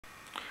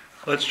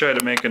Let's try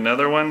to make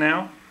another one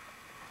now.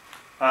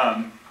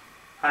 How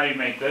do you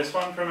make this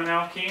one from an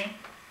alkene?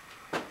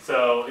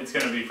 So it's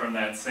going to be from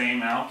that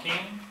same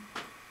alkene,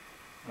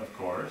 of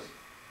course,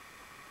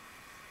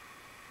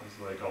 just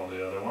like all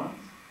the other ones.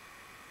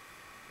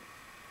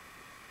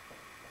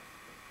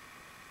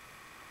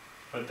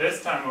 But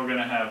this time we're going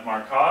to have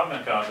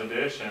Markovnikov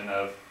addition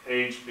of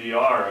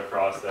HBr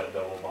across that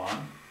double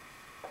bond.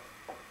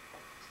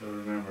 So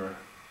remember,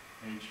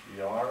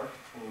 HBr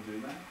will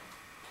do that.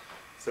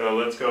 So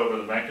let's go over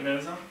the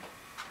mechanism,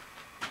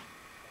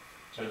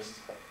 just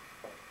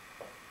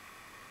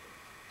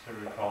to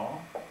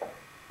recall.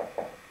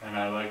 And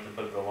I like to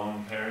put the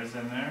lone pairs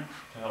in there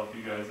to help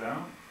you guys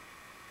out.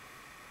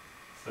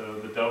 So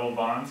the double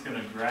bond's going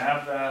to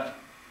grab that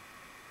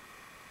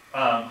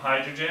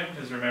hydrogen,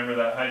 because remember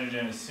that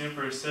hydrogen is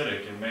super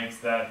acidic. It makes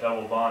that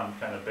double bond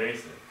kind of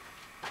basic.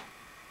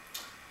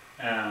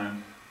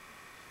 And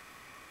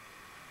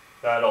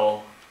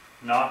that'll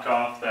knock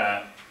off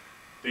that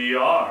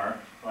Br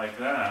like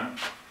that.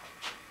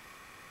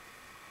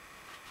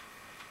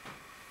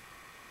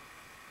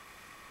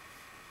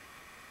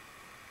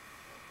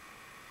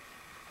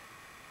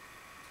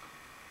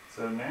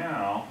 So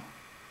now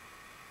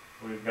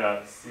we've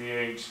got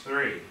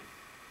CH3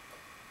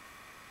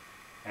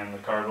 and the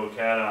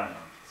carbocation.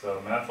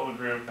 So methyl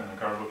group and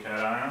the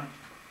carbocation,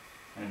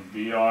 and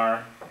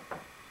Br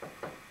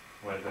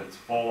with its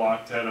full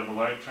octet of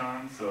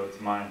electrons, so it's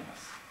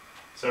minus.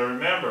 So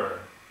remember,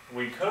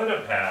 we could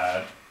have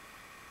had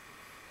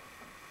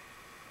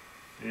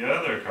the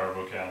other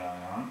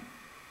carbocation,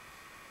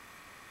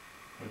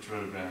 which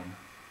would have been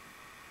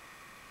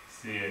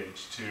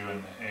CH2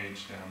 and the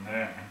H down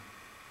there,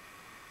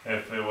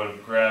 if it would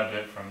have grabbed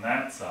it from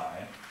that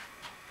side.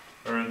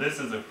 Or this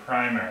is a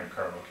primary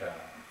carbocation,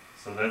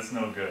 so that's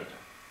no good.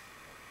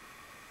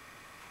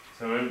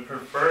 So it would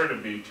prefer to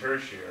be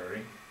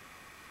tertiary.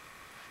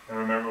 And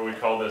remember, we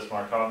call this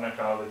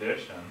Markovnikov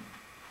addition.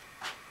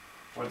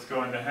 What's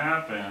going to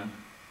happen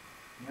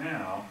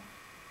now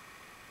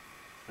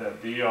is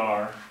that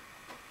Br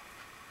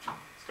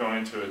is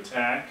going to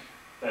attack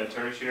that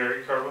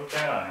tertiary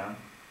carbocation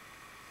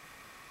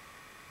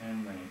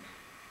and make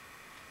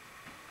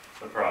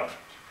the product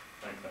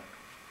like that.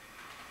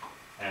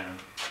 And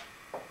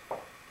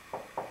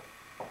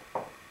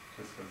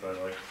just because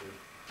I like to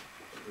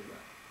do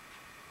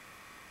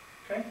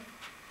that. Okay?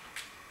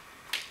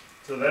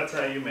 So that's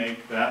how you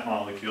make that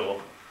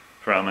molecule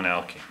from an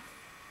alkene.